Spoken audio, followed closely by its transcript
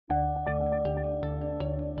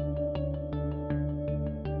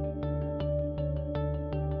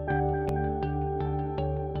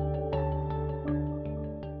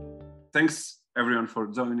Thanks everyone for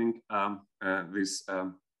joining this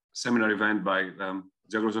seminar event by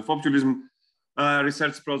Geographers of Populism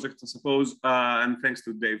research project, I suppose. And thanks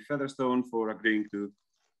to Dave Featherstone for agreeing to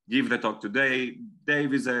give the talk today.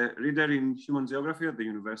 Dave is a reader in human geography at the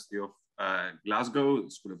University of Glasgow,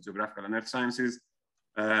 School of Geographical and Earth Sciences,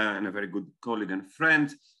 and a very good colleague and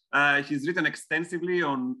friend. He's written extensively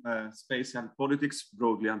on spatial politics,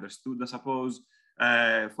 broadly understood, I suppose,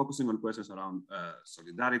 focusing on questions around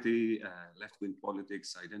solidarity, left-wing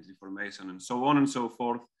politics, identity formation, and so on and so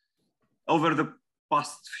forth. Over the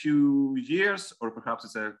past few years, or perhaps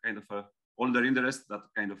it's a kind of a older interest that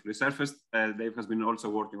kind of resurfaced, Dave has been also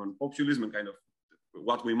working on populism and kind of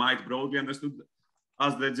what we might broadly understood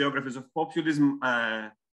as the geographies of populism,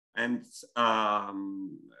 and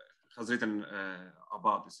has written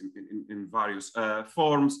about this in various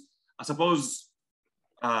forms. I suppose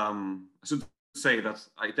I should say that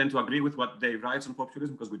I tend to agree with what Dave writes on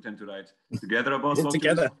populism because we tend to write together about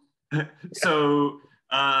populism. So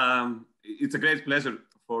it's a great pleasure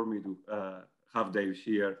for me to have Dave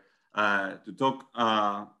here to talk.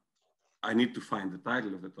 I need to find the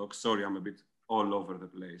title of the talk. Sorry, I'm a bit all over the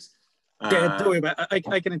place. Don't worry about it.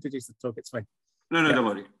 I can introduce the talk. It's fine. No, don't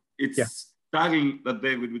worry. It's title that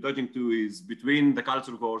Dave will be talking to is Between the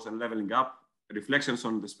Culture Wars and Leveling Up, Reflections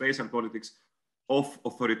on the Spatial Politics of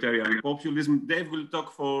Authoritarian Populism. Dave will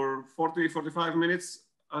talk for 40-45 minutes,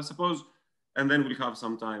 I suppose, and then we'll have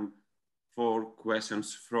some time for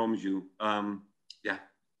questions from you.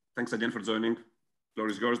 Thanks again for joining. Floor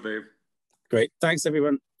is yours, Dave. Great, thanks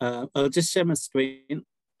everyone. I'll just share my screen.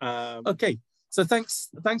 Okay, so thanks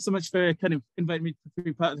so much for kind of inviting me to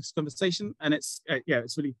be part of this conversation. And it's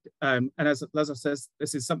really, and as Lazar says,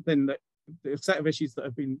 this is something that the set of issues that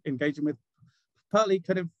I've been engaging with, partly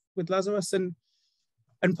kind of with Lazarus and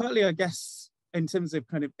partly, I guess, in terms of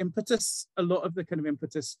kind of impetus. A lot of the kind of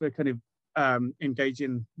impetus for kind of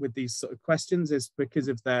engaging with these sort of questions is because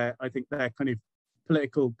of their kind of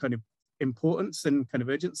political kind of importance and kind of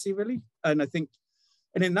urgency, really. And I think,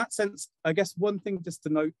 and in that sense, I guess one thing just to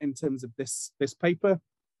note in terms of this paper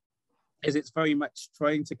is it's very much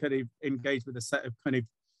trying to kind of engage with a set of kind of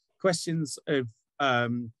questions of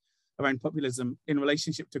around populism in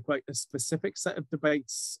relationship to quite a specific set of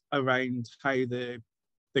debates around how the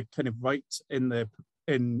kind of right in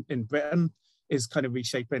Britain is kind of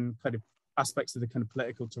reshaping kind of aspects of the kind of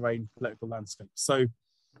political terrain, political landscape. So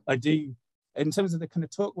I do, in terms of the kind of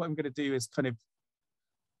talk, what I'm going to do is kind of,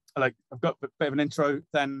 like, I've got a bit of an intro,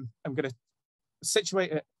 then I'm going to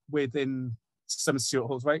situate it within some of Stuart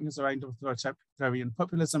Hall's writings around authoritarian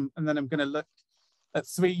populism, and then I'm going to look at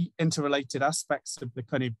three interrelated aspects of the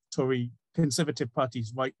kind of Tory Conservative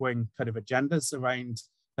Party's right-wing kind of agendas around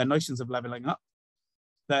their notions of levelling up,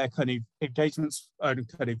 their kind of engagements and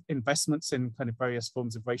kind of investments in kind of various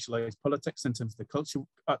forms of racialized politics in terms of the culture,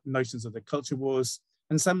 notions of the culture wars,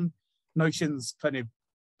 and some notions kind of,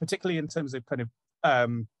 particularly in terms of kind of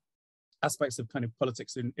aspects of kind of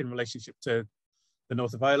politics in relationship to the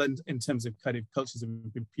north of Ireland, in terms of kind of cultures of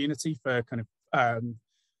impunity for kind of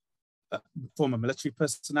former military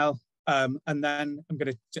personnel. And then I'm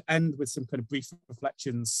going to end with some kind of brief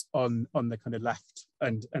reflections on the kind of left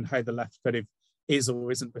and how the left kind of is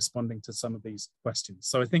or isn't responding to some of these questions.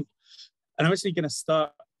 So I think, and I'm actually going to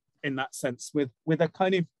start in that sense with a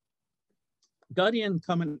kind of Guardian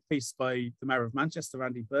comment piece by the Mayor of Manchester,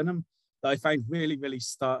 Andy Burnham, that I found really, really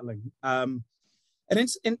startling. And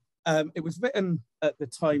it was written at the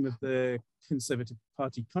time of the Conservative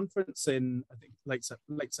Party conference in, I think,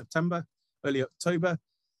 late September, early October.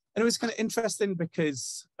 And it was kind of interesting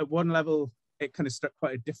because at one level, it kind of struck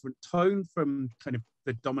quite a different tone from kind of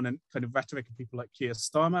the dominant kind of rhetoric of people like Keir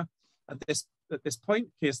Starmer. At this point,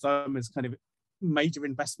 Keir Starmer's kind of major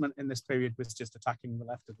investment in this period was just attacking the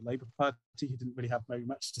left of the Labour Party. He didn't really have very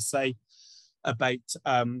much to say about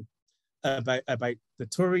the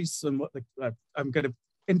Tories and what I'm going to,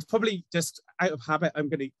 and probably just out of habit, I'm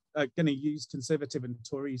going to use Conservative and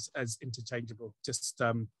Tories as interchangeable.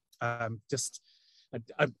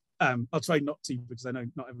 I'll try not to, because I know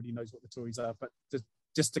not everybody knows what the Tories are, but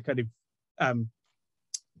just to kind of,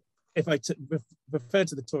 if I refer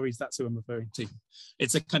to the Tories, that's who I'm referring to.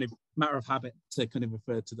 It's a kind of matter of habit to kind of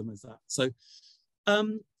refer to them as that. So,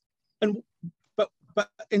 but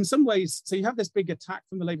in some ways, so you have this big attack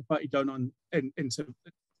from the Labour Party going on into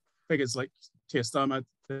figures like Keir Starmer,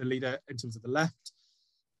 the leader in terms of the left,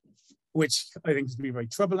 which I think has been very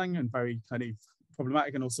troubling and very kind of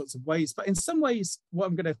problematic in all sorts of ways. But in some ways, what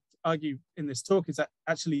I'm going to argue in this talk is that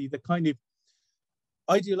actually the kind of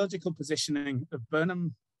ideological positioning of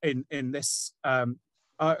Burnham in this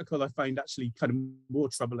article I find actually kind of more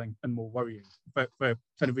troubling and more worrying for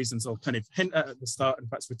kind of reasons I'll kind of hint at the start and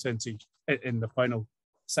perhaps return to in the final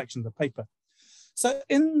section of the paper. So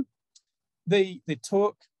in the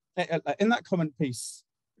talk, in that comment piece,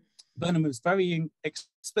 Burnham was very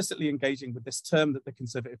explicitly engaging with this term that the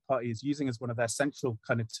Conservative Party is using as one of their central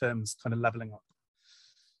kind of terms, kind of levelling up.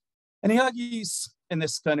 And he argues in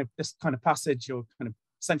this kind of passage, or kind of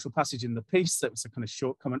central passage in the piece, that was a kind of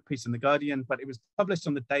short comment piece in The Guardian, but it was published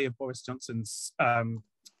on the day of Boris Johnson's kind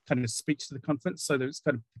of speech to the conference, so there was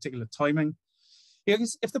kind of particular timing. He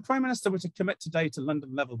argues, if the Prime Minister were to commit today to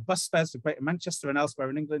London-level bus fares for Greater Manchester and elsewhere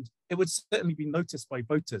in England, it would certainly be noticed by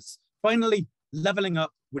voters. Finally, levelling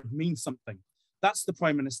up would mean something. That's the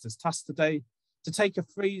Prime Minister's task today, to take a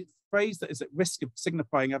phrase that is at risk of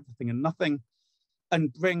signifying everything and nothing,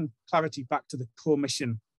 and bring clarity back to the core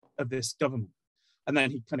mission of this government. And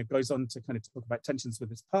then he kind of goes on to kind of talk about tensions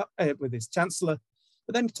with his Chancellor,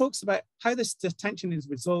 but then talks about how this tension is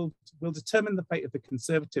resolved will determine the fate of the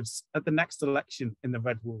Conservatives at the next election in the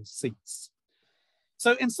red wall seats.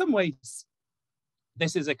 So in some ways,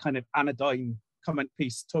 this is a kind of anodyne comment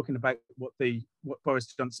piece talking about what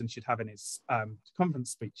Boris Johnson should have in his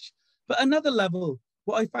conference speech. But another level,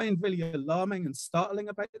 what I find really alarming and startling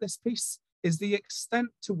about this piece is the extent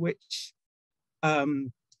to which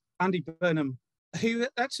Andy Burnham, who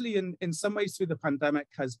actually in some ways through the pandemic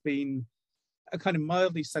has been a kind of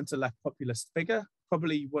mildly centre-left populist figure,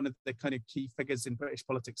 probably one of the kind of key figures in British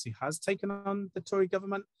politics who has taken on the Tory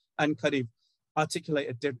government and kind of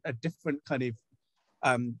articulated a different kind of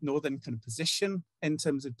northern kind of position in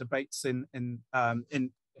terms of debates in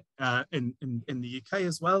the UK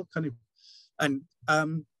as well, kind of. And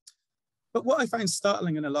but what I find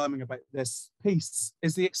startling and alarming about this piece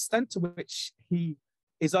is the extent to which he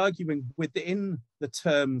is arguing within the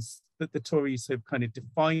terms that the Tories have kind of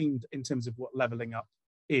defined in terms of what levelling up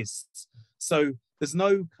is. So there's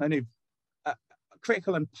no kind of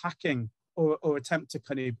critical unpacking or attempt to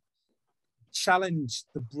kind of challenge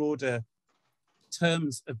the broader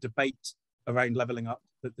terms of debate around levelling up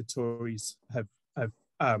that the Tories have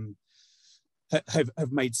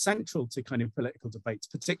made central to kind of political debates,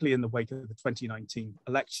 particularly in the wake of the 2019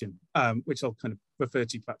 election, which I'll kind of refer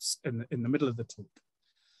to perhaps in the middle of the talk.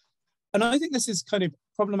 And I think this is kind of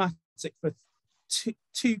problematic for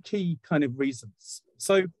two key kind of reasons.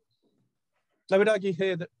 So I would argue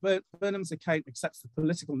here that Burnham's account accepts the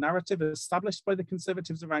political narrative established by the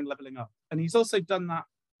Conservatives around levelling up. And he's also done that,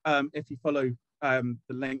 if you follow the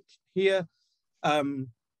link here,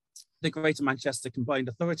 the Greater Manchester Combined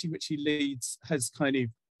Authority, which he leads, has kind of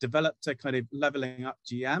developed a kind of levelling up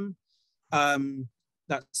GM.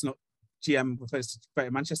 That's not, GM refers to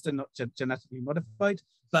Greater Manchester, not genetically modified,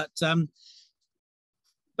 but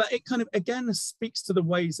it kind of again speaks to the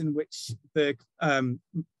ways in which the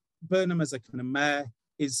Burnham as a kind of mayor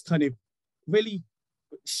is kind of really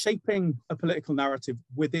shaping a political narrative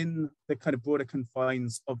within the kind of broader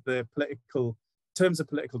confines of the terms of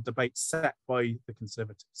political debate set by the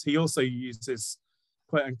Conservatives. He also uses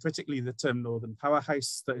quite uncritically the term Northern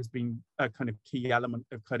Powerhouse that has been a kind of key element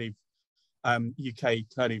of kind of UK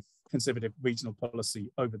kind of Conservative regional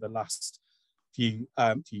policy over the last few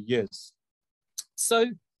years.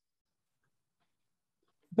 So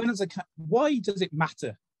Burnham's account, why does it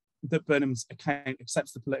matter that Burnham's account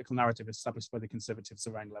accepts the political narrative established by the Conservatives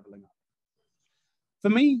around levelling up? For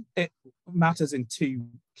me, it matters in two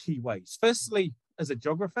key ways. Firstly, as a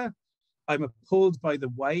geographer, I'm appalled by the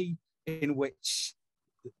way in which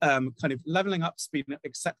kind of levelling up's been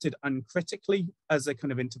accepted uncritically as a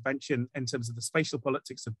kind of intervention in terms of the spatial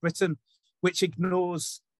politics of Britain, which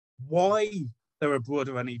ignores why there are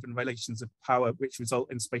broader uneven relations of power which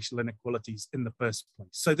result in spatial inequalities in the first place.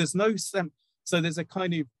 So there's no sense, so there's a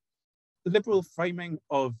kind of liberal framing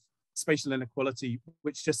of spatial inequality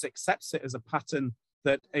which just accepts it as a pattern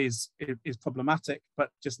that is problematic but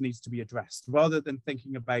just needs to be addressed, rather than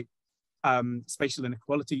thinking about spatial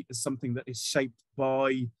inequality as something that is shaped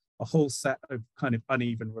by a whole set of kind of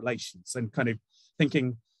uneven relations. And kind of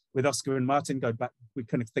thinking with Oscar and Martin, go back, we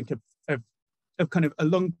kind of think of kind of a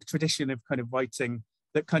long tradition of kind of writing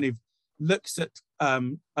that kind of looks at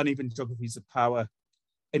uneven geographies of power,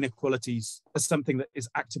 inequalities as something that is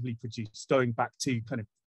actively produced, going back to kind of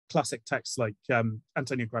classic texts like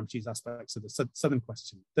Antonio Gramsci's Aspects of the Southern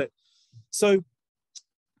Question. So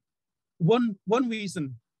one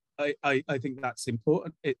reason I think that's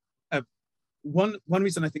important. One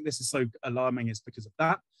reason I think this is so alarming is because of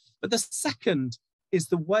that. But the second is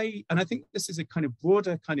the way, and I think this is a kind of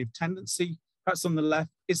broader kind of tendency, perhaps on the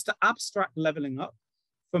left, is to abstract levelling up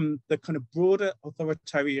from the kind of broader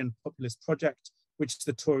authoritarian populist project, which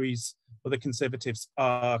the Tories or the Conservatives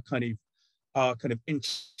are kind of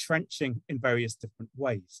entrenching in various different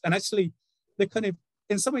ways. And actually, the kind of,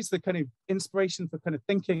 in some ways, the kind of inspiration for kind of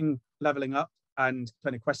thinking levelling up and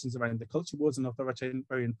kind of questions around the culture wars and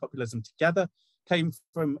authoritarian populism together came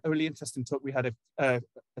from a really interesting talk we had a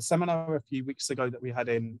seminar a few weeks ago that we had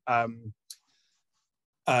in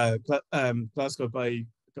Glasgow by a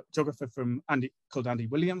geographer called Andy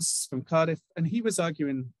Williams from Cardiff, and he was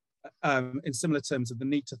arguing in similar terms of the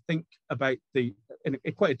need to think about in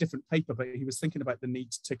quite a different paper, but he was thinking about the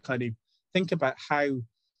need to kind of think about how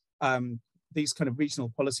these kind of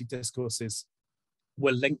regional policy discourses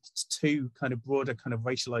were linked to kind of broader kind of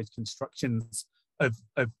racialized constructions of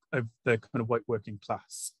the kind of white working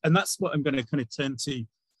class. And that's what I'm going to kind of turn to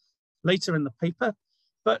later in the paper.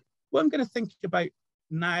 But what I'm going to think about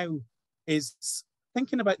now is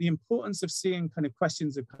thinking about the importance of seeing kind of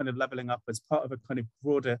questions of kind of levelling up as part of a kind of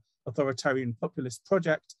broader authoritarian populist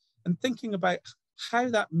project, and thinking about how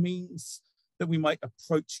that means that we might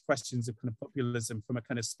approach questions of kind of populism from a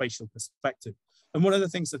kind of spatial perspective. And one of the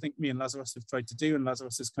things I think me and Lazarus have tried to do, and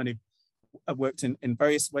Lazarus has kind of worked in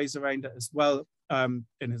various ways around it as well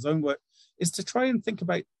in his own work, is to try and think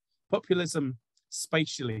about populism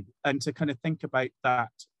spatially, and to kind of think about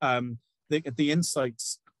that, the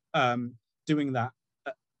insights doing that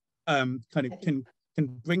kind of can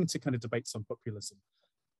bring to kind of debates on populism.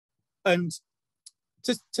 And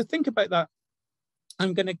to think about that,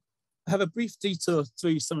 I'm going to have a brief detour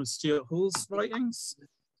through some of Stuart Hall's writings.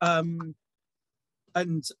 And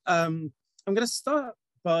I'm going to start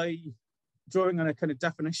by drawing on a kind of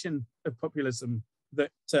definition of populism that,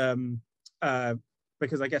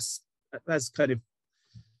 because I guess that's kind of,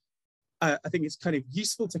 I think it's kind of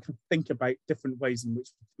useful to think about different ways in which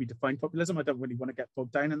we define populism. I don't really want to get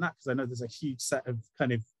bogged down in that because I know there's a huge set of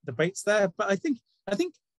kind of debates there. But I think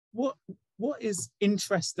what is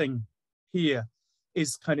interesting here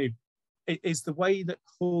is is the way that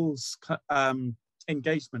Hall's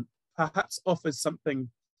engagement perhaps offers something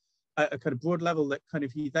at a kind of broad level that kind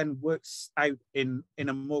of he then works out in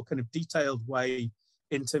a more kind of detailed way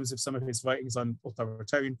in terms of some of his writings on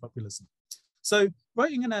authoritarian populism. So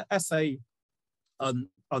writing an essay in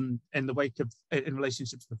the wake of, in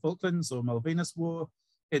relationship to the Falklands or Malvinas War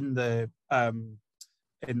in the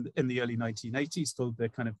early 1980s, called The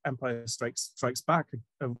kind of Empire Strikes Back,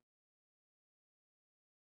 a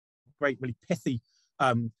great, really pithy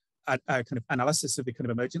kind of analysis of the kind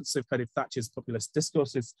of emergence of kind of Thatcher's populist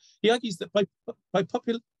discourses. He argues that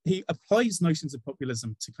he applies notions of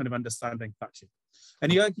populism to kind of understanding Thatcher.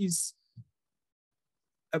 And he argues,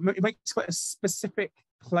 it makes quite a specific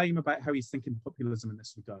claim about how he's thinking populism in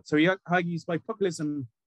this regard. So he argues by populism,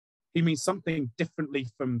 he means something differently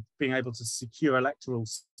from being able to secure electoral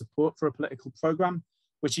support for a political program,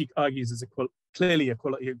 which he argues is clearly a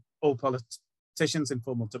quality all politicians in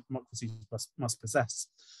formal democracies must possess.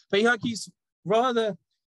 But he argues rather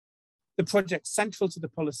the project central to the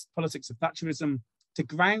politics of Thatcherism to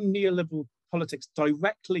ground neoliberal politics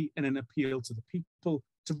directly in an appeal to the people,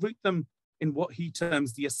 to root them in what he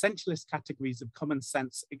terms the essentialist categories of common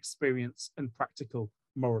sense, experience, and practical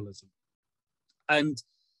moralism. And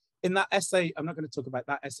in that essay, I'm not going to talk about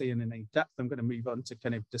that essay in any depth. I'm going to move on to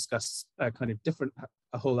kind of discuss a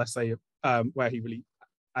whole essay where he really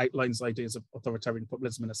outlines ideas of authoritarian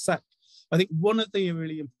populism in a sec. I think one of the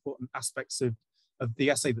really important aspects of the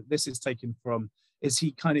essay that this is taken from is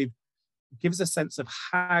he kind of gives a sense of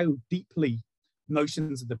how deeply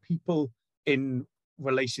notions of the people in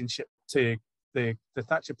relationship to the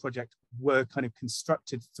Thatcher project were kind of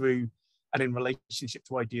constructed through and in relationship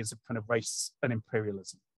to ideas of kind of race and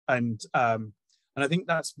imperialism. And I think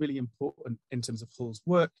that's really important in terms of Hall's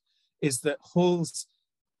work, is that Hall's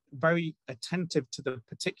very attentive to the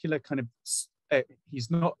particular kind of,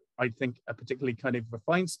 he's not, I think, a particularly kind of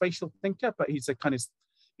refined spatial thinker, but he's a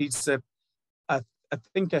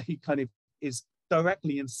thinker who kind of is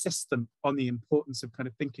directly insistent on the importance of kind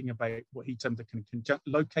of thinking about what he termed the kind of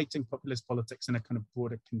locating populist politics in a kind of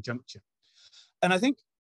broader conjuncture. And I think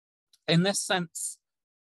in this sense,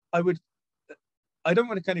 I've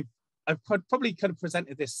probably kind of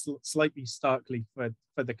presented this slightly starkly for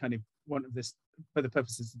the kind of for the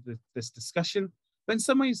purposes of this discussion. But in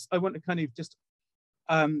some ways, I want to kind of just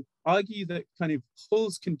argue that kind of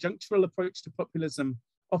Hall's conjunctural approach to populism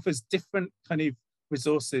offers different kind of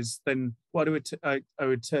resources than what I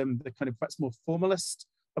would term the kind of perhaps more formalist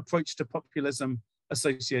approach to populism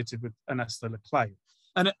associated with Ernest Leclerc.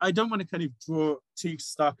 And I don't want to kind of draw too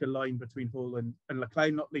stark a line between Hall and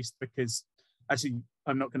Leclerc, not least because actually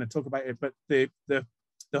I'm not going to talk about it, but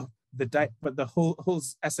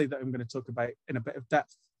Hall's essay that I'm going to talk about in a bit of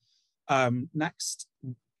depth next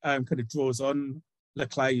kind of draws on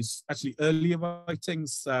Leclerc's actually earlier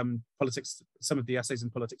writings, politics, some of the essays in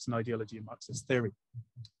politics and ideology and Marxist theory,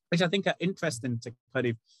 which I think are interesting to kind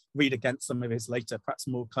of read against some of his later, perhaps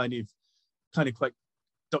more kind of quite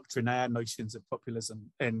doctrinaire notions of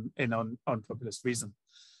populism on populist reason.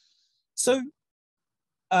 So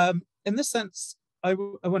in this sense, I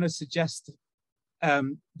want to suggest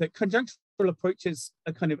that conjunctural approaches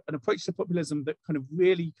are kind of an approach to populism that kind of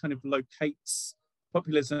really kind of locates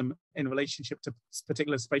populism in relationship to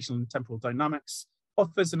particular spatial and temporal dynamics,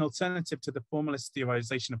 offers an alternative to the formalist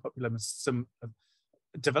theorization of populism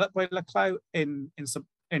developed by Leclerc in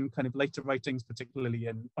kind of later writings, particularly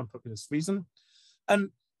on populist reason.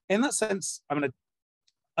 And in that sense,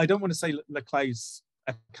 I don't want to say Leclerc's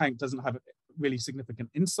account doesn't have really significant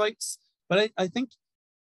insights, but I think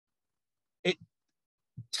it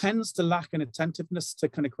tends to lack an attentiveness to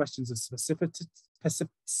kind of questions of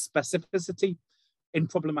specificity in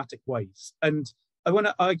problematic ways. And I want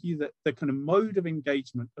to argue that the kind of mode of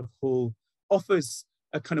engagement of Hall offers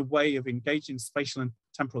a kind of way of engaging spatial and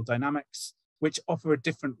temporal dynamics, which offer a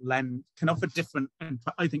different lens, can offer different and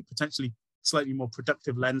I think potentially slightly more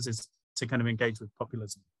productive lenses to kind of engage with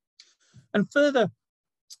populism. And further,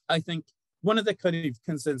 I think one of the kind of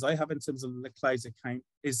concerns I have in terms of Leclerc's account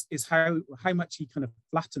is how much he kind of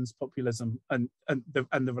flattens populism and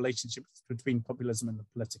the relationships between populism and the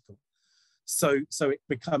political. So it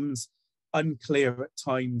becomes unclear at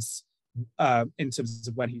times in terms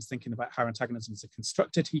of when he's thinking about how antagonisms are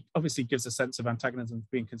constructed. He obviously gives a sense of antagonisms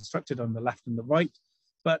being constructed on the left and the right,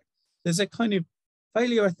 but there's a kind of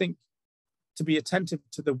failure, I think, to be attentive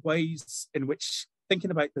to the ways in which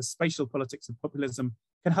thinking about the spatial politics of populism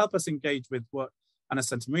can help us engage with what Anna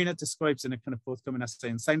Santamarina describes in a kind of forthcoming essay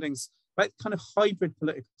in Soundings, about kind of hybrid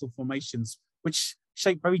political formations, which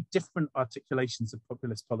shape very different articulations of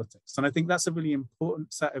populist politics. And I think that's a really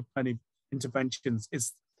important set of kind of interventions,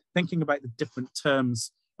 is thinking about the different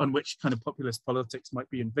terms on which kind of populist politics might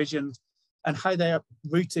be envisioned and how they are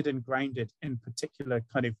rooted and grounded in particular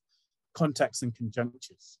kind of contexts and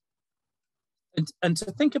conjunctures. And to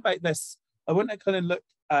think about this, I want to kind of look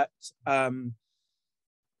at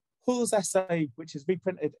Hall's essay, which is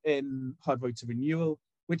reprinted in Hard Road to Renewal,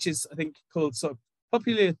 which is, I think, called sort of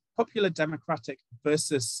popular democratic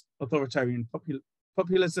versus authoritarian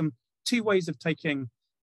populism, two ways of taking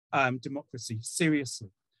democracy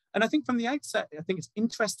seriously. And I think from the outset, I think it's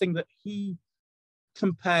interesting that he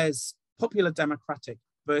compares popular democratic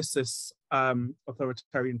versus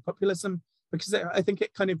authoritarian populism, because I think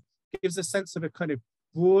it kind of gives a sense of a kind of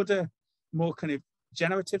broader, more kind of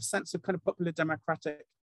generative sense of kind of popular democratic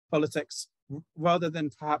politics, rather than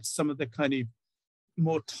perhaps some of the kind of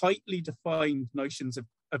more tightly defined notions of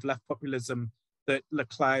left populism that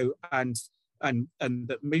Leclerc and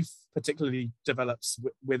that Muth particularly develops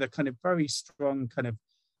with a kind of very strong kind of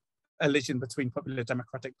elision between popular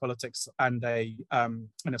democratic politics and a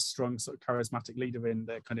strong sort of charismatic leader in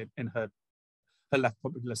the kind of in her left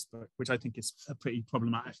populist book, which I think is a pretty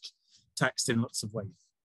problematic text in lots of ways.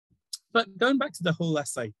 But going back to the whole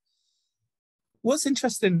essay, what's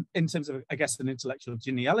interesting in terms of, I guess, an intellectual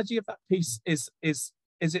genealogy of that piece is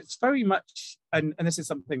it's very much, and this is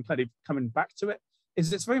something kind of coming back to it,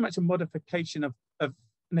 is it's very much a modification of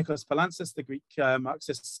Nikos Palantzis, the Greek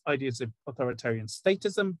Marxist ideas of authoritarian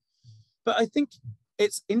statism. But I think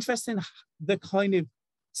it's interesting the kind of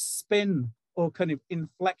spin or kind of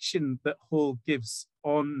inflection that Hall gives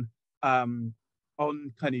on kind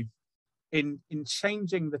of in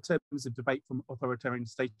changing the terms of debate from authoritarian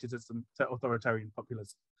statism to authoritarian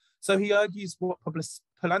populism. So he argues what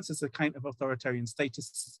Palantzis' account of authoritarian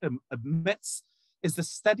statism admits is the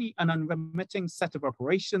steady and unremitting set of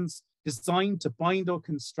operations designed to bind or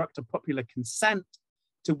construct a popular consent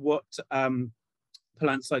to what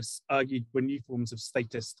Palantzis argued were new forms of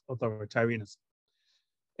statist authoritarianism.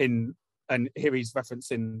 And here he's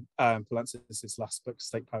referencing Palantzis' last book,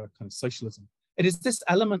 State Power, kind of Socialism. It is this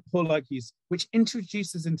element, Hall argues, which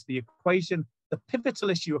introduces into the equation the pivotal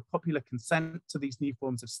issue of popular consent to these new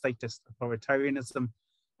forms of statist authoritarianism.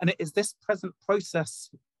 And it is this present process,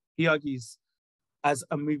 he argues, as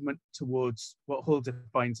a movement towards what Hall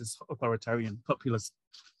defines as authoritarian populism.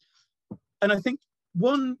 And I think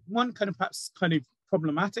one kind of perhaps kind of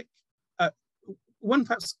problematic, one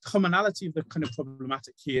perhaps commonality of the kind of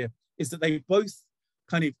problematic here is that they both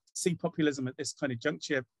kind of see populism at this kind of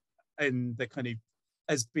juncture in the kind of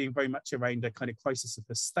as being very much around a kind of crisis of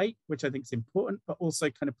the state, which I think is important, but also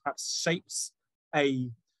kind of perhaps shapes a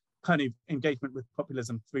kind of engagement with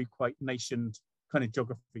populism through quite nationed kind of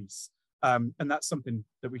geographies. And that's something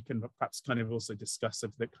that we can perhaps kind of also discuss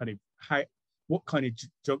of the kind of what kind of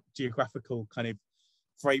geographical kind of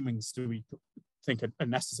framings do we think are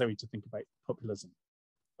necessary to think about populism?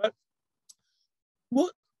 But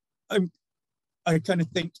what I kind of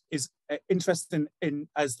think is interesting in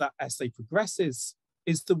as that essay progresses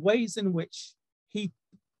is the ways in which he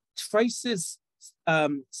traces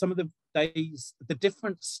some of the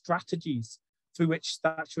different strategies through which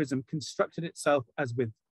Thatcherism constructed itself as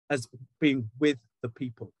being with the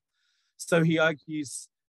people. So he argues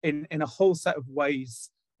in a whole set of ways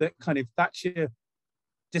that kind of Thatcher,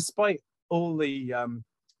 despite all the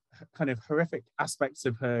kind of horrific aspects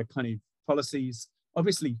of her kind of policies,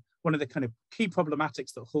 obviously one of the kind of key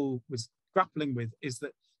problematics that Hull was grappling with is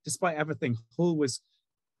that despite everything, Hull was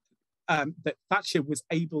that Thatcher was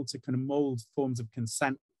able to kind of mold forms of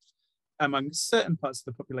consent among certain parts of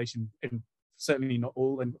the population, and certainly not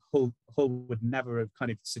all. And Hull would never have kind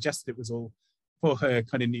of suggested it was all for her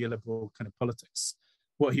kind of neoliberal kind of politics,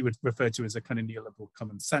 what he would refer to as a kind of neoliberal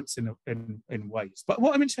common sense in ways. But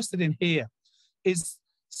what I'm interested in here is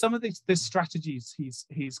some of these strategies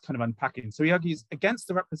he's kind of unpacking. So he argues against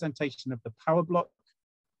the representation of the power bloc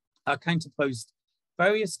are counterposed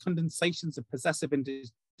various condensations of possessive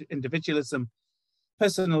individualism,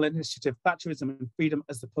 personal initiative, Thatcherism, and freedom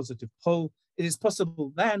as the positive pole. It is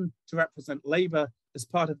possible then to represent Labour as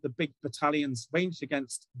part of the big battalions ranged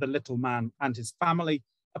against the little man and his family,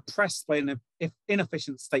 oppressed by an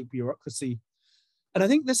inefficient state bureaucracy. And I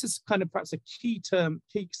think this is kind of perhaps a key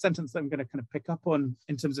sentence that I'm going to kind of pick up on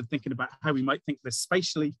in terms of thinking about how we might think this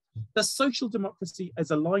spatially. The social democracy is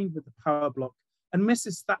aligned with the power bloc, and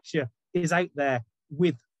Mrs. Thatcher is out there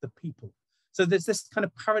with the people. So there's this kind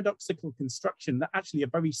of paradoxical construction that actually a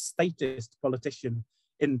very statist politician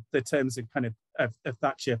in the terms of kind of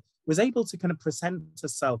Thatcher was able to kind of present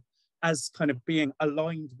herself as kind of being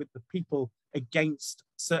aligned with the people against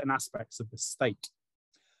certain aspects of the state.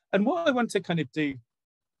 And what I want to kind of do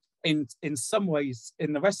in some ways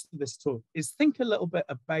in the rest of this talk is think a little bit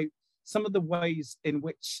about some of the ways in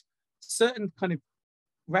which certain kind of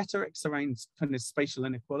rhetorics around kind of spatial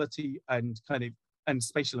inequality and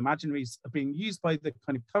spatial imaginaries are being used by the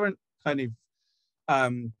kind of current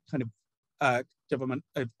government,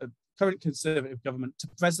 current conservative government, to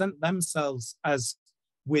present themselves as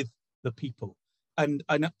with the people. And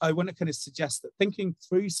I want to kind of suggest that thinking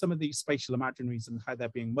through some of these spatial imaginaries and how they're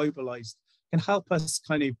being mobilized can help us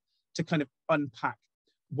kind of unpack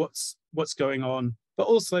what's going on, but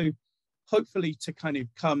also hopefully to kind of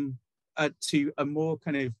come to a more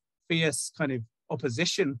kind of fierce kind of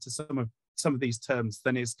opposition to some of these terms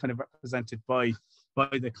than is kind of represented by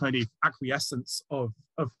the kind of acquiescence of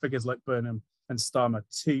figures like Burnham and Starmer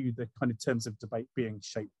to the kind of terms of debate being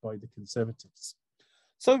shaped by the Conservatives.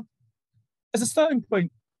 So as a starting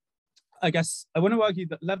point, I guess I want to argue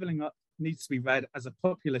that levelling up needs to be read as a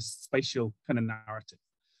populist spatial kind of narrative.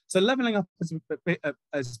 So levelling up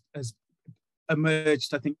has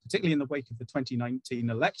emerged, I think, particularly in the wake of the 2019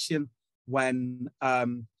 election, when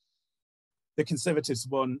the Conservatives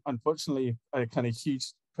won, unfortunately, a kind of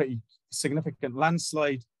huge, pretty significant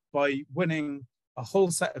landslide by winning a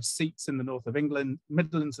whole set of seats in the north of England,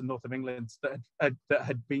 Midlands and north of England, that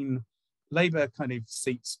had been Labour kind of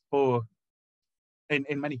seats for,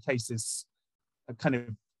 in many cases, a kind of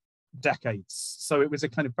decades. So it was a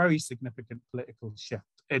kind of very significant political shift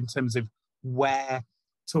in terms of where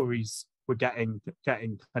Tories were getting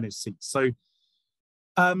kind of seats. So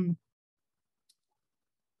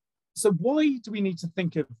why do we need to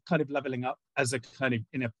think of kind of levelling up as a kind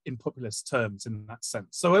of in populist terms in that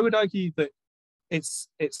sense? So I would argue that it's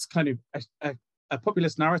kind of a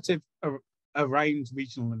populist narrative around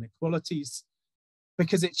regional inequalities,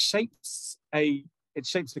 because it shapes the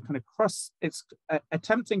kind of it's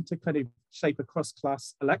attempting to kind of shape a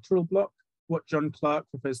cross-class electoral bloc, what John Clark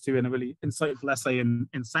refers to in a really insightful essay in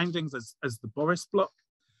Soundings as the Boris bloc.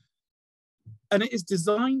 And it is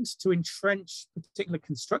designed to entrench particular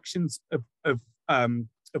constructions of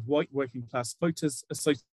white working class voters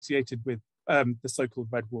associated with the so-called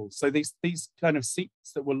Red Wall. So these kind of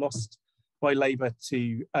seats that were lost by Labour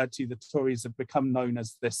to the Tories have become known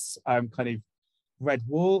as this kind of Red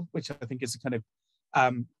Wall, which I think is a kind of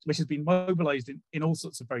which has been mobilised in all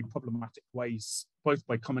sorts of very problematic ways, both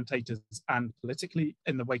by commentators and politically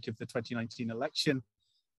in the wake of the 2019 election.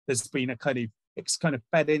 There's been it's kind of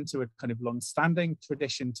fed into a kind of long-standing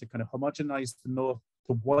tradition to kind of homogenise the North,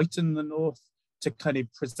 to whiten the North, to kind of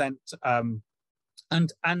present and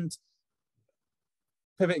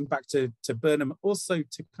pivoting back to Burnham, also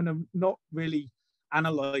to kind of not really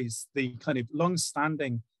analyse the kind of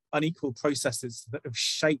long-standing unequal processes that have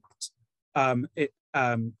shaped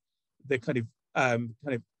the kind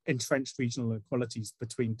of entrenched regional inequalities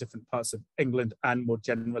between different parts of England and more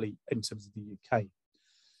generally in terms of the UK.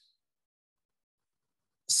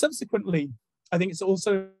 Subsequently, I think it's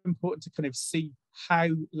also important to kind of see how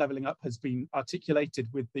levelling up has been articulated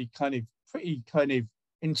with the kind of pretty kind of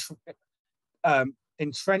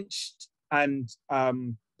entrenched and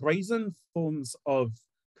brazen forms of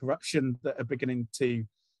corruption that are beginning to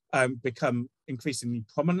become increasingly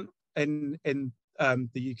prominent in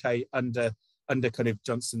the UK under kind of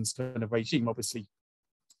Johnson's kind of regime, obviously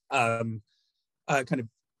kind of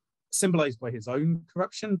symbolized by his own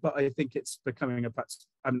corruption, but I think it's becoming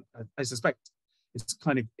I suspect it's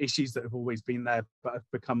kind of issues that have always been there, but have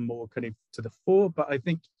become more kind of to the fore. But I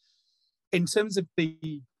think in terms of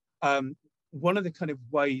the one of the kind of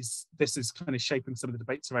ways this is kind of shaping some of the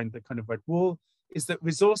debates around the kind of Red Wall is that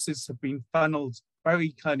resources have been funneled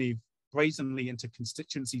very kind of brazenly into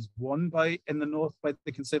constituencies won in the North by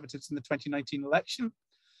the Conservatives in the 2019 election.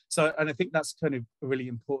 So, and I think that's kind of a really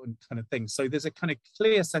important kind of thing. So there's a kind of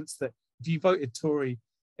clear sense that if you voted Tory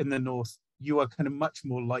in the North, you are kind of much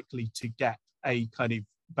more likely to get a kind of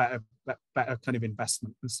better kind of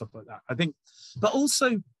investment and stuff like that. I think, but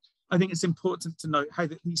also I think it's important to note how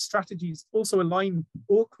that these strategies also align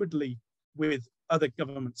awkwardly with other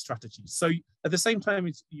government strategies. So at the same time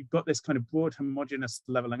as you've got this kind of broad homogenous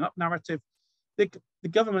levelling up narrative, the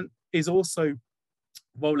government is also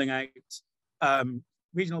rolling out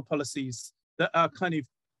regional policies that are kind of,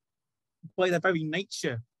 by their very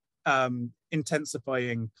nature,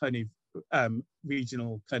 intensifying kind of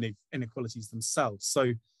regional kind of inequalities themselves.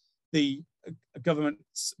 So the government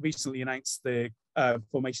recently announced the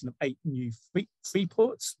formation of 8 new free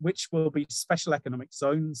ports, which will be special economic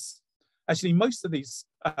zones. Actually, most of these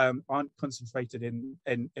aren't concentrated in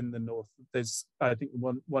the North. There's, I think,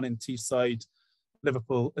 one in Teesside,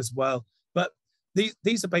 Liverpool as well. But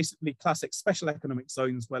these are basically classic special economic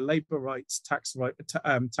zones where labour rights, tax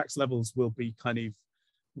levels will be kind of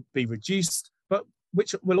be reduced, but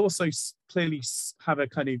which will also clearly have a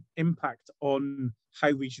kind of impact on how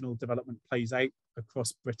regional development plays out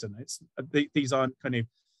across Britain. These aren't kind of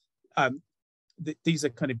these are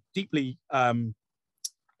kind of deeply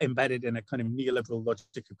embedded in a kind of neoliberal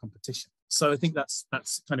logic of competition. So I think that's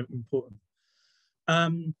kind of important.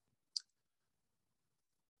 And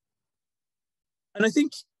I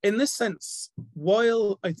think in this sense,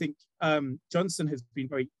 while I think Johnson has been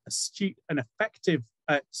very astute and effective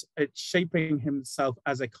at shaping himself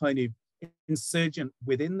as a kind of insurgent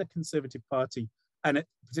within the Conservative Party, and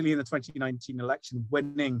particularly in the 2019 election,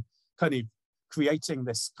 winning, kind of creating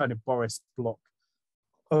this kind of Boris bloc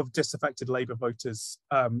of disaffected Labour voters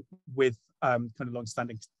with kind of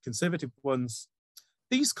long-standing Conservative ones.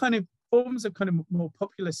 These kind of forms of kind of more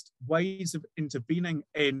populist ways of intervening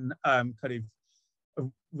in kind of a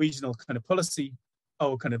regional kind of policy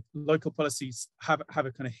or kind of local policies have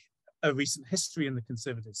a kind of a recent history in the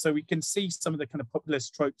Conservatives. So we can see some of the kind of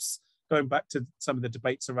populist tropes going back to some of the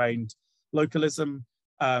debates around localism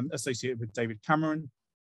associated with David Cameron.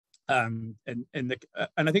 And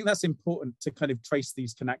I think that's important to kind of trace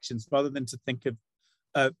these connections rather than to think of,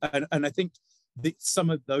 and I think some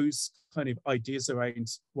of those kind of ideas around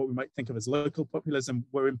what we might think of as local populism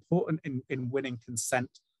were important in winning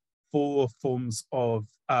consent for forms of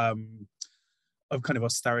kind of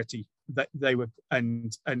austerity that they were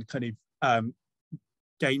and kind of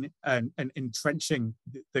gain and entrenching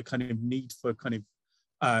the kind of need for kind of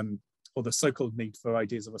or the so-called need for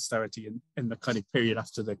ideas of austerity in the kind of period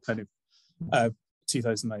after the kind of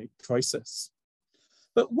 2008 crisis.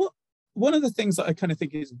 But one of the things that I kind of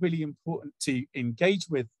think is really important to engage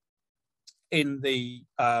with in the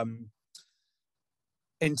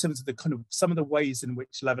in terms of the kind of some of the ways in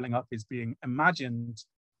which levelling up is being imagined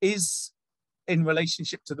is in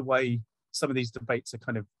relationship to the way some of these debates are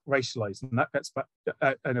kind of racialized, and that gets back,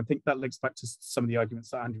 and I think that links back to some of the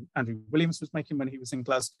arguments that Andrew Williams was making when he was in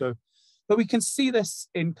Glasgow. But we can see this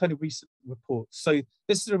in kind of recent reports. So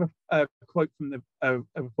this is a quote from a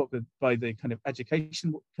report by the kind of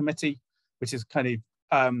Education Committee, which is kind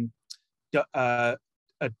of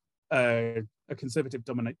a Conservative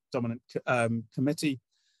dominant committee,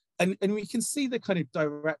 and we can see the kind of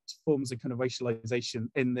direct forms of kind of racialization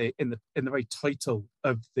in the very title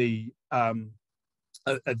of the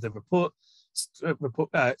report.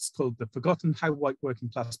 It's called "The Forgotten: How White Working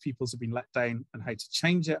Class Peoples Have Been Let Down and How to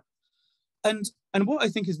Change It." And what I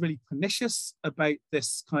think is really pernicious about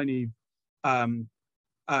this kind of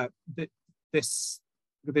this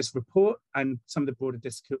report and some of the broader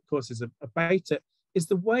discourses about it is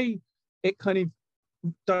the way it kind of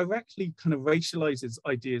directly kind of racializes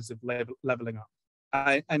ideas of leveling up,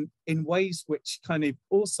 and in ways which kind of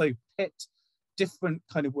also pit different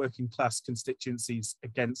kind of working class constituencies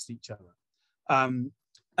against each other.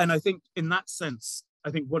 And I think in that sense, I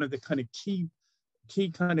think one of the kind of key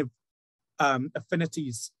kind of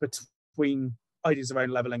affinities between ideas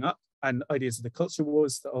around levelling up and ideas of the culture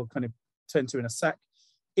wars that I'll kind of turn to in a sec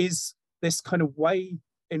is this kind of way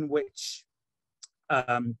in which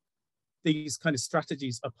these kind of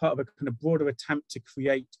strategies are part of a kind of broader attempt to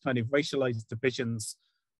create kind of racialized divisions,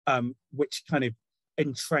 which kind of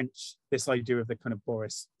entrench this idea of the kind of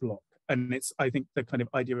Boris bloc. And it's, I think the kind of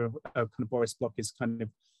idea of kind of Boris bloc is kind of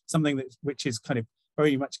something that which is kind of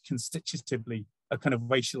very much constitutively a kind of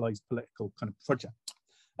racialized political kind of project.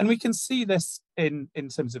 And we can see this in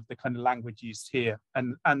terms of the kind of language used here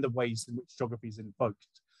and the ways in which geography is invoked.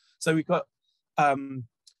 So we got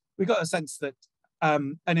a sense that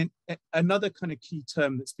another kind of key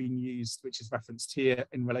term that's been used, which is referenced here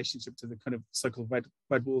in relationship to the kind of so-called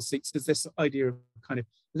red wall seats, is this idea of kind of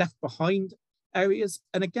left behind areas.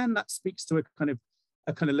 And again, that speaks to a kind of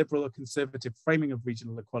liberal or conservative framing of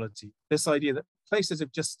regional equality. This idea that places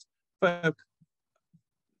have just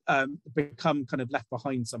become kind of left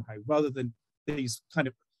behind somehow, rather than these kind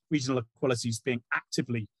of regional equalities being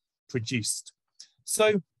actively produced.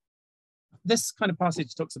 So this kind of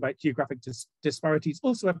passage talks about geographic disparities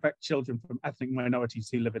also affect children from ethnic minorities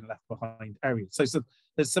who live in left behind areas. So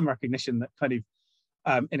there's some recognition that kind of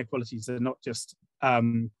inequalities are not just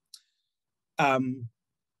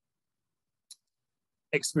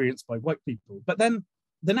experienced by white people. But then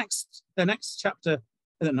the next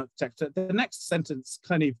sentence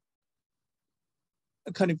kind of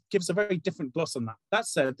gives a very different gloss on that. That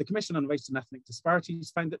said, the Commission on Race and Ethnic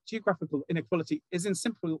Disparities found that geographical inequality is in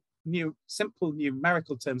simple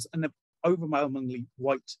numerical terms an overwhelmingly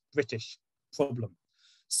white British problem.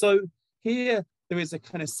 So here there is a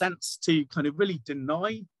kind of sense to kind of really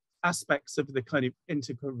deny aspects of the kind of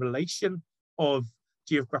interrelation of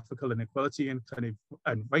geographical inequality and kind of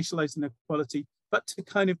racialized inequality, but to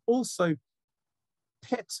kind of also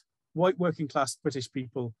pit white working class British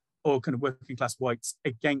people or kind of working class whites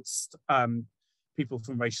against people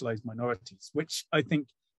from racialized minorities, which I think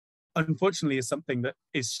unfortunately is something that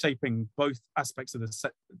is shaping both aspects of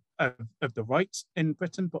the right in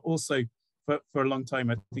Britain, but also for a long time,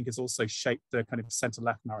 I think it's also shaped the kind of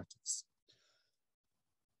centre-left narratives.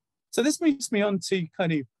 So this moves me on to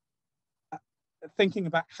kind of thinking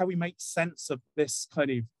about how we make sense of this kind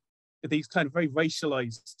of these kind of very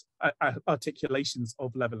racialized articulations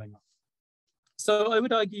of levelling up. So I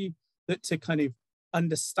would argue that to kind of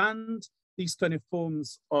understand these kind of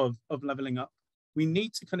forms of levelling up, we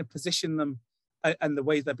need to kind of position them and the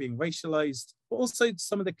ways they're being racialized, but also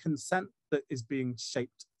some of the consent that is being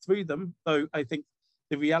shaped through them. Though I think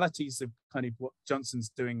the realities of kind of what Johnson's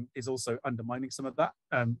doing is also undermining some of that.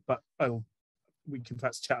 But we can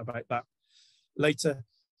perhaps chat about that later.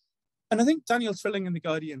 And I think Daniel Trilling in The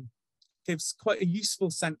Guardian gives quite a useful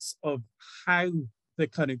sense of how the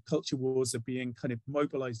kind of culture wars are being kind of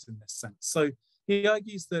mobilized in this sense. So he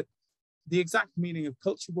argues that the exact meaning of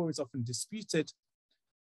culture war is often disputed,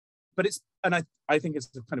 but I think it's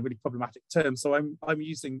a kind of really problematic term. So I'm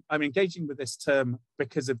engaging with this term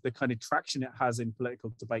because of the kind of traction it has in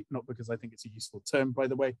political debate, not because I think it's a useful term, by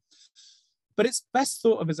the way. But it's best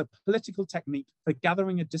thought of as a political technique for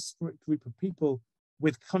gathering a disparate group of people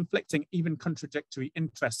with conflicting, even contradictory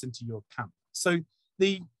interests into your camp. So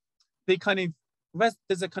the kind of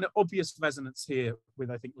there's a kind of obvious resonance here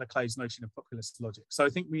with, I think, Leclerc's notion of populist logic. So I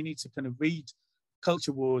think we need to kind of read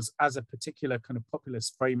culture wars as a particular kind of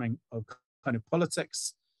populist framing of kind of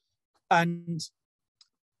politics. And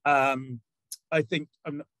I think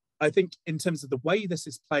in terms of the way this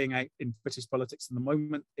is playing out in British politics in the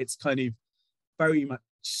moment, it's kind of very much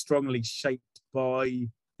strongly shaped by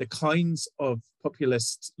the kinds of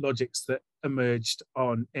populist logics that emerged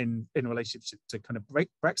in relationship to kind of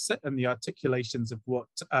Brexit and the articulations of what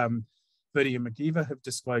Verdi and McGeever have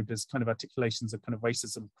described as kind of articulations of kind of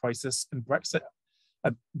racism crisis and Brexit.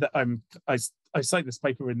 I cite this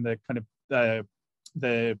paper in the kind of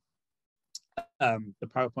the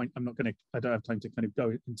PowerPoint. I don't have time to kind of go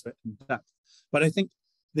into it in depth, but I think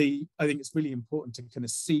it's really important to kind of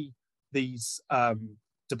see these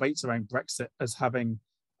debates around Brexit as having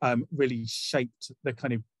really shaped the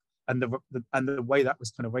kind of and the way that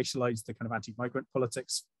was kind of racialized the kind of anti-migrant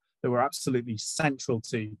politics that were absolutely central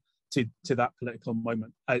to that political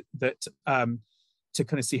moment. To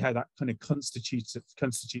kind of see how that kind of constitutes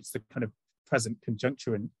the kind of present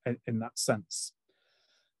conjuncture in that sense.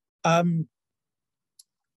 And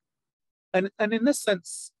in this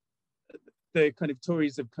sense, the kind of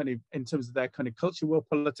Tories have kind of, in terms of their kind of culture war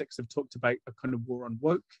politics, have talked about a kind of war on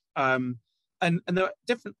woke. there are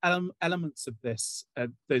different elements of this.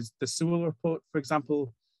 There's the Sewell report, for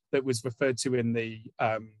example, that was referred to in the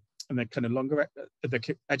kind of longer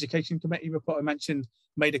the Education Committee report I mentioned,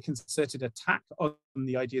 made a concerted attack on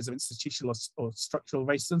the ideas of institutional or structural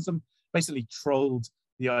racism, basically trolled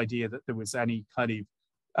the idea that there was any kind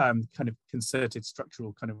of concerted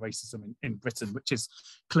structural kind of racism in Britain, which is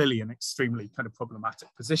clearly an extremely kind of problematic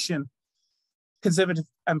position. Conservative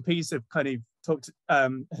MPs have kind of talked,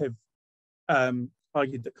 have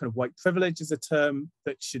argued that kind of white privilege is a term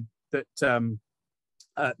that should, that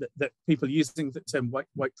people using the term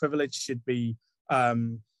white privilege should be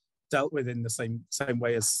dealt with in the same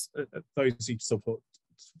way as those who support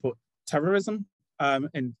terrorism,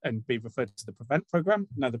 and be referred to the PREVENT program.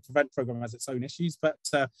 Now, the PREVENT program has its own issues, but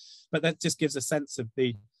that just gives a sense of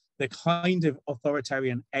the kind of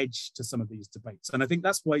authoritarian edge to some of these debates. And I think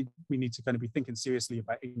that's why we need to kind of be thinking seriously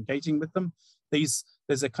about engaging with them. There's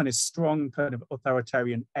a kind of strong kind of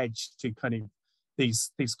authoritarian edge to kind of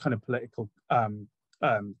these kind of political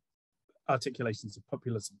articulations of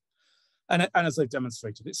populism. And as I've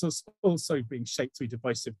demonstrated, it's also being shaped through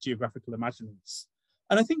divisive geographical imaginaries.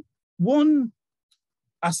 And I think one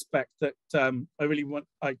aspect that I really want,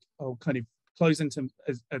 I'll kind of close into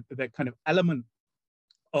as the kind of element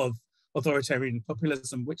of authoritarian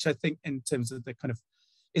populism, which I think in terms of the kind of,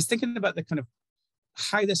 is thinking about the kind of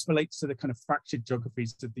how this relates to the kind of fractured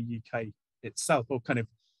geographies of the UK itself, or kind of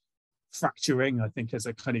fracturing, I think, as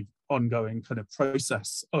a kind of ongoing kind of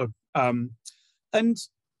process of, and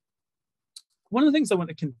one of the things I want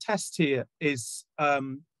to contest here is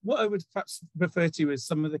what I would perhaps refer to as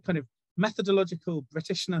some of the kind of methodological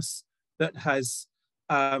Britishness that has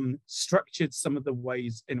structured some of the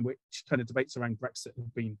ways in which kind of debates around Brexit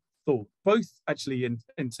have been thought, both actually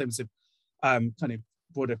in terms of kind of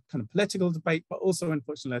broader kind of political debate, but also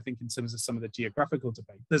unfortunately, I think in terms of some of the geographical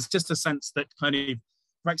debate. There's just a sense that kind of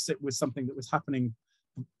Brexit was something that was happening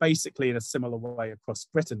basically in a similar way across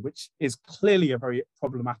Britain, which is clearly a very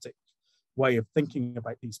problematic way of thinking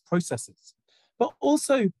about these processes. But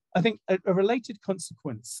also, I think a related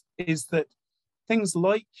consequence is that things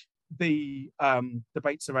like the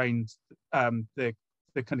debates around the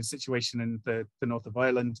kind of situation in the north of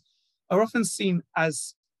Ireland are often seen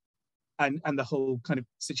as, and the whole kind of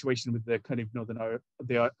situation with the kind of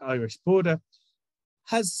the Irish border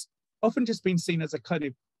has often just been seen as a kind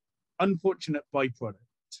of unfortunate byproduct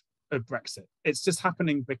of Brexit. It's just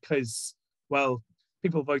happening because, well,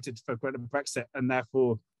 people voted for Brexit, and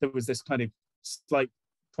therefore there was this kind of slight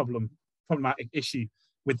problematic issue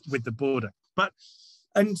with the border. But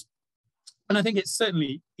and I think it's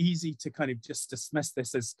certainly easy to kind of just dismiss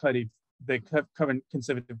this as kind of the current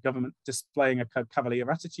Conservative government displaying a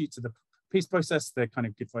cavalier attitude to the peace process, the kind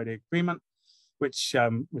of Good Friday Agreement, which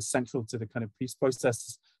was central to the kind of peace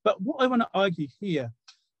process. But what I want to argue here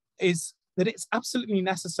is that it's absolutely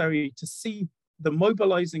necessary to see the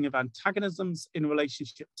mobilizing of antagonisms in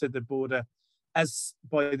relationship to the border as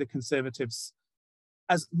by the Conservatives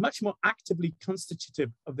as much more actively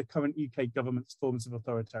constitutive of the current UK government's forms of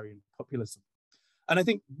authoritarian populism. And I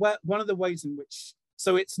think one of the ways in which,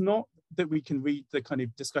 so it's not that we can read the kind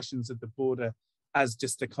of discussions of the border as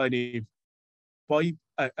just a kind of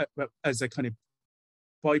as a kind of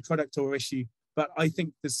byproduct or issue, but I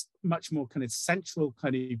think there's much more kind of central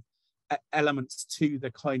kind of elements to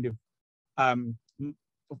the kind of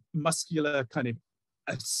muscular kind of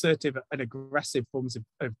assertive and aggressive forms of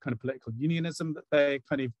kind of political unionism that they're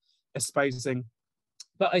kind of espousing.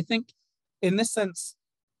 But I think in this sense,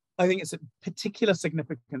 I think it's a particular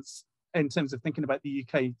significance in terms of thinking about the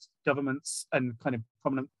UK governments and kind of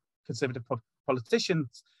prominent Conservative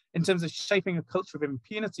politicians in terms of shaping a culture of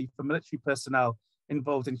impunity for military personnel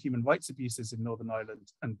involved in human rights abuses in Northern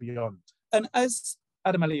Ireland and beyond. And as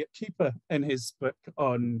Adam Elliott Cooper in his book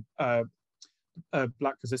on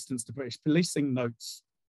Black resistance to British policing notes,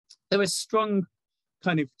 there are strong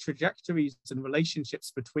kind of trajectories and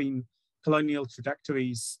relationships between colonial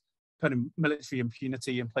trajectories, kind of military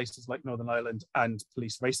impunity in places like Northern Ireland, and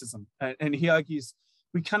police racism. And he argues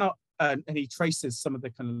we cannot, and he traces some of the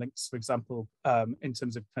kind of links, for example, in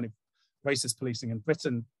terms of kind of racist policing in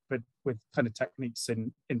Britain, but with kind of techniques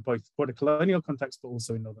in both border colonial context, but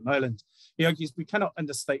also in Northern Ireland. He argues we cannot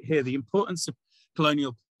understate here the importance of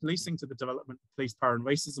colonial policing to the development of police power and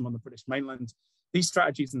racism on the British mainland. These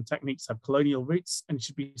strategies and techniques have colonial roots and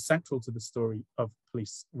should be central to the story of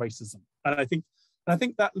police racism. And I think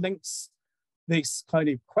that links these kind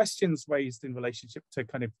of questions raised in relationship to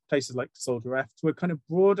kind of places like Soldier F to a kind of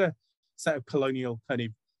broader set of colonial kind of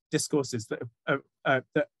discourses that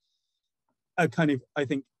are kind of, I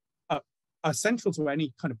think, are central to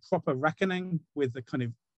any kind of proper reckoning with the kind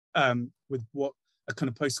of with what a kind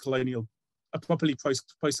of a properly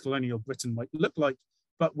post-colonial Britain might look like,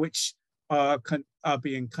 but which are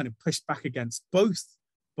being kind of pushed back against both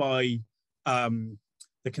by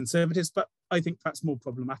the Conservatives, but I think perhaps more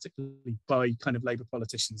problematically by kind of Labour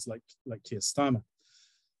politicians like Keir Starmer.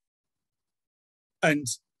 And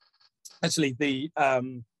actually, the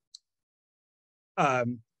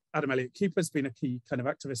Adam Elliott Cooper has been a key kind of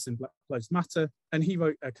activist in Black Lives Matter, and he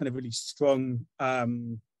wrote a kind of really strong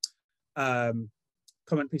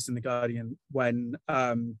comment piece in The Guardian when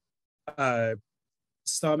Starmer,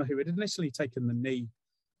 who had initially taken the knee,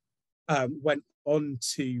 went on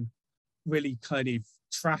to really kind of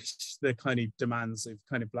trash the kind of demands of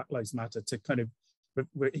kind of Black Lives Matter, to kind of,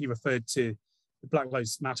 he referred to Black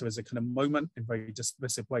Lives Matter as a kind of moment in very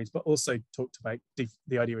dismissive ways, but also talked about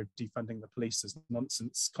the idea of defunding the police as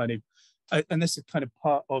nonsense, kind of, and this is kind of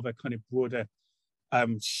part of a kind of broader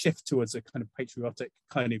shift towards a kind of patriotic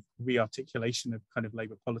kind of re-articulation of kind of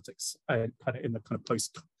Labour politics, kind of in the kind of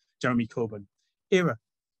post Jeremy Corbyn era.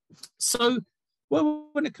 So what I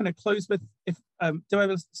want to kind of close with, if do I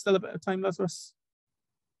have still a bit of time, Lazarus?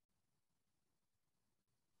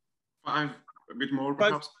 A bit more,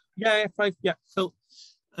 perhaps. Yeah, 5. Yeah, so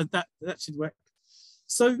that should work.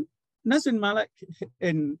 So Nazrin Malek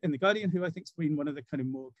in The Guardian, who I think has been one of the kind of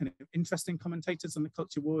more kind of interesting commentators on the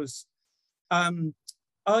culture wars,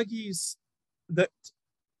 argues that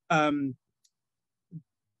the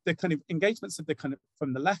kind of engagements of the kind of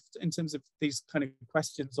from the left in terms of these kind of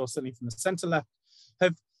questions, or certainly from the centre left,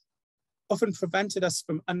 have often prevented us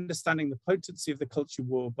from understanding the potency of the culture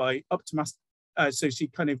war by so she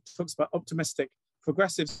kind of talks about optimistic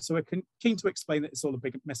progressives. So we're keen to explain that it's all a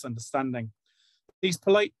big misunderstanding. These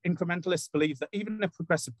polite incrementalists believe that even if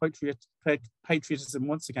progressive patriotism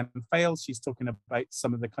once again fails, she's talking about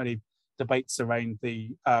some of the kind of debates around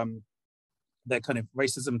the kind of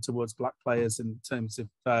racism towards Black players in terms of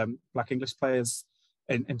Black English players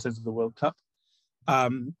in terms of the World Cup,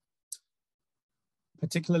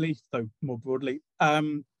 particularly, though more broadly.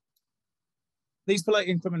 These polite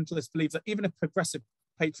incrementalists believe that even if progressive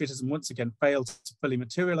patriotism once again fails to fully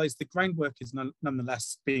materialize, the groundwork is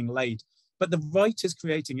nonetheless being laid. But the right is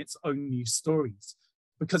creating its own new stories,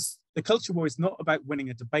 because the culture war is not about winning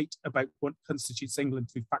a debate about what constitutes England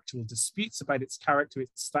through factual disputes about its character,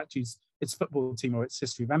 its statues, its football team, or its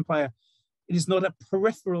history of empire. It is not a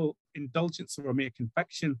peripheral indulgence or a mere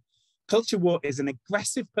confection. Culture war is an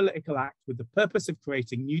aggressive political act with the purpose of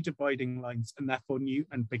creating new dividing lines and therefore new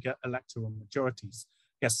and bigger electoral majorities.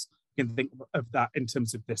 Yes, you can think of that in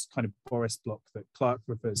terms of this kind of Boris bloc that Clark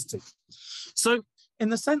refers to. So in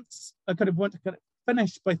the sense, I kind of want to kind of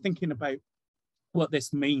finish by thinking about what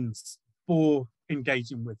this means for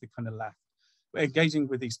engaging with the kind of left, engaging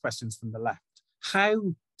with these questions from the left.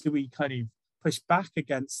 How do we kind of push back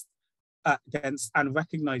against and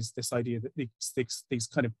recognize this idea that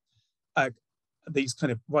these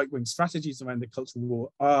kind of right-wing strategies around the cultural war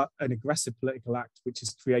are an aggressive political act which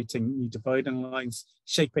is creating new dividing lines,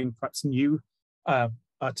 shaping perhaps new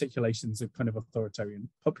articulations of kind of authoritarian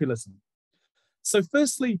populism. So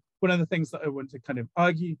firstly, one of the things that I want to kind of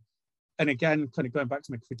argue, and again, kind of going back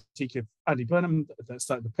to my critique of Andy Burnham that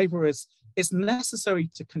started the paper, is it's necessary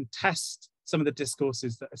to contest some of the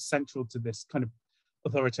discourses that are central to this kind of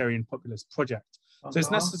authoritarian populist project. So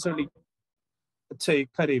it's necessary to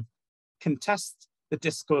kind of contest the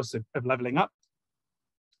discourse of levelling up.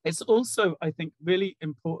 It's also, I think, really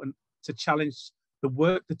important to challenge the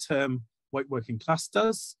work the term white working class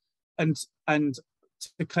does, and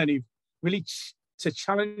to kind of really to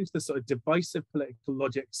challenge the sort of divisive political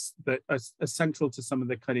logics that are central to some of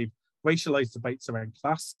the kind of racialized debates around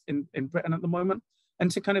class in Britain at the moment,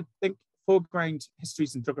 and to kind of think foreground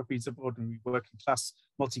histories and geographies of ordinary working class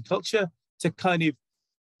multiculture, to kind of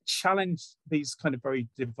challenge these kind of very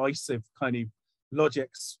divisive kind of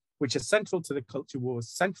logics which are central to the culture wars,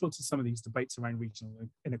 central to some of these debates around regional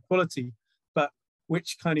inequality, but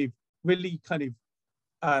which kind of really kind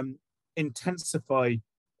of intensify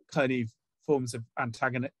kind of forms of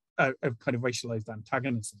of kind of racialized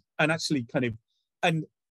antagonism, and actually kind of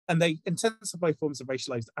and they intensify forms of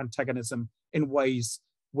racialized antagonism in ways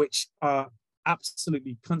which are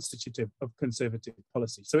absolutely constitutive of conservative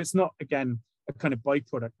policy. So it's not, again, a kind of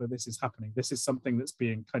byproduct where this is happening. This is something that's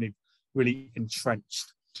being kind of really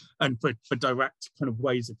entrenched, and for direct kind of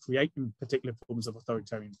ways of creating particular forms of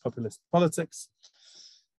authoritarian populist politics.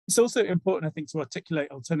 It's also important, I think, to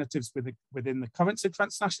articulate alternatives within the currents of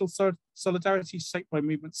transnational solidarity shaped by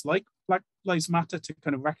movements like Black Lives Matter, to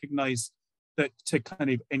kind of recognize that, to kind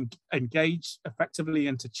of engage effectively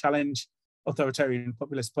and to challenge authoritarian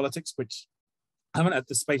populist politics, which I haven't had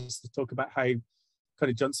the space to talk about how kind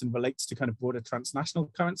of Johnson relates to kind of broader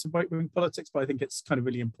transnational currents of right-wing politics, but I think it's kind of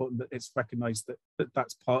really important that it's recognised that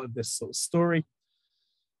that's part of this sort of story.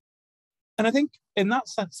 And I think in that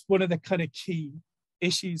sense, one of the kind of key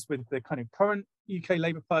issues with the kind of current UK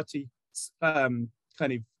Labour Party kind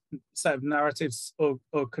of set of narratives or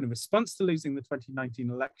kind of response to losing the 2019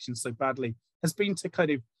 election so badly has been to kind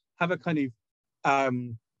of have a kind of,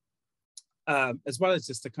 as well as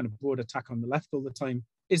just a kind of broad attack on the left all the time,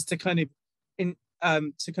 is to kind of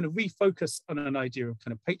refocus on an idea of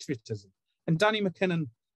kind of patriotism. And Danny McKinnon,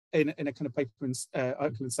 in a kind of paper in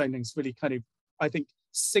article in Soundings, really kind of, I think,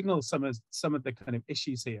 signals some of the kind of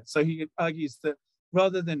issues here. So he argues that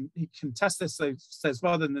rather than, he contests this, so says,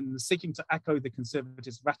 rather than seeking to echo the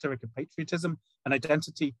Conservatives' rhetoric of patriotism and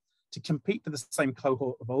identity to compete for the same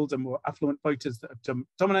cohort of older, more affluent voters that have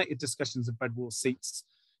dominated discussions of red wall seats,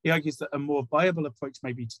 he argues that a more viable approach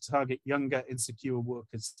may be to target younger, insecure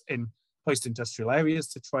workers in post-industrial areas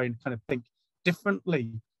to try and kind of think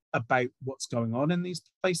differently about what's going on in these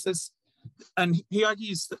places. And he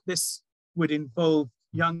argues that this would involve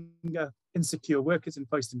younger, insecure workers in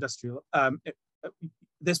post-industrial.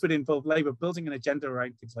 This would involve Labour building an agenda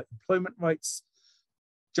around things like employment rights,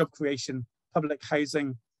 job creation, public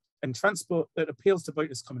housing, and transport that appeals to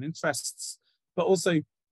voters' common interests, but also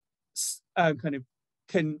has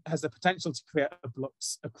the potential to create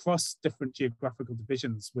blocks across different geographical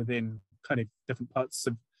divisions within kind of different parts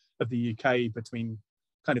of the UK between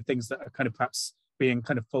kind of things that are kind of perhaps being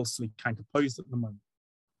kind of falsely counterposed at the moment.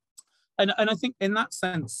 And I think in that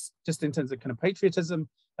sense, just in terms of kind of patriotism,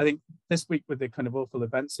 I think this week with the kind of awful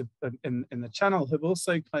events in the Channel have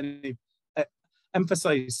also kind of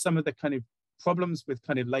emphasised some of the kind of problems with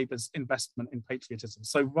kind of Labour's investment in patriotism.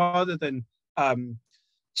 So rather than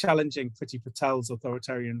challenging Priti Patel's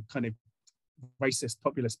authoritarian kind of racist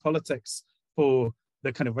populist politics for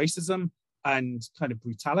the kind of racism and kind of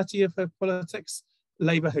brutality of her politics,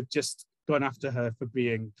 Labour have just gone after her for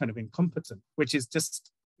being kind of incompetent, which is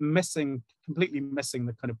just completely missing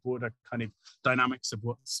the kind of broader kind of dynamics of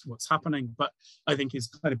what's happening, but I think is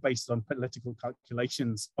kind of based on political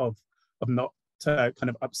calculations of not kind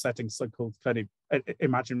of upsetting so-called kind of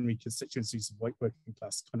imaginary constituencies of white working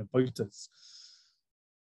class kind of voters.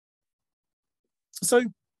 So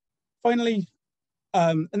finally,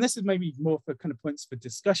 and this is maybe more for kind of points for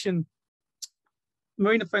discussion,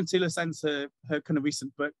 Marina Frantoulis ends her kind of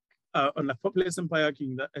recent book on left populism by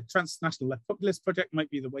arguing that a transnational left populist project might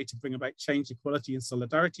be the way to bring about change, equality and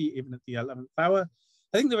solidarity even at the 11th hour.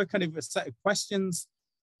 I think there were kind of a set of questions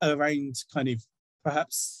around kind of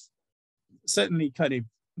perhaps certainly kind of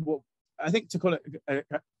what I think to call it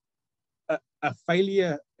a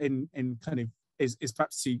failure in kind of is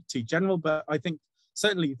perhaps too general, but I think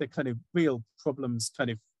certainly the kind of real problems kind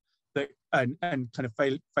of that and kind of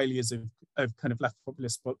failures of kind of left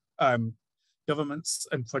populist governments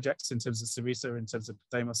and projects in terms of Syriza, in terms of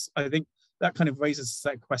Podemos, I think that kind of raises a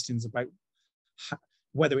set of questions about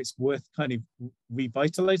whether it's worth kind of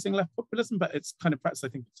revitalizing left populism, but it's kind of perhaps I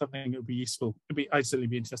think something that would be useful. I'd certainly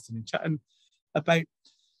be interested in chatting about.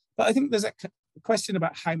 But I think there's a question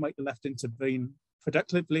about how might the left intervene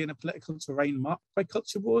productively in a political terrain marked by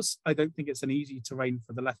culture wars. I don't think it's an easy terrain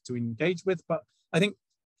for the left to engage with, but I think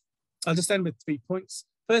I'll just end with 3 points.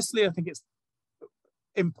 Firstly, I think it's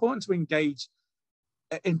important to engage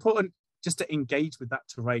with that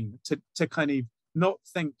terrain, to kind of not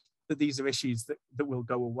think that these are issues that will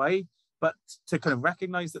go away, but to kind of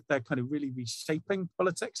recognize that they're kind of really reshaping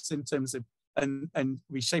politics in terms of and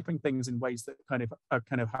reshaping things in ways that kind of are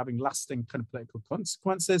kind of having lasting kind of political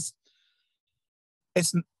consequences.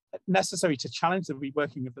 It's necessary to challenge the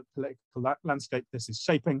reworking of the political landscape this is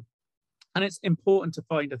shaping. And it's important to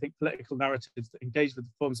find, I think, political narratives that engage with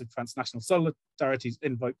the forms of transnational solidarities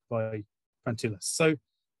invoked by Frantoulis. So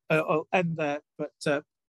I'll end there, but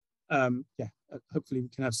hopefully we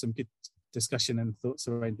can have some good discussion and thoughts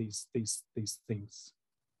around these themes.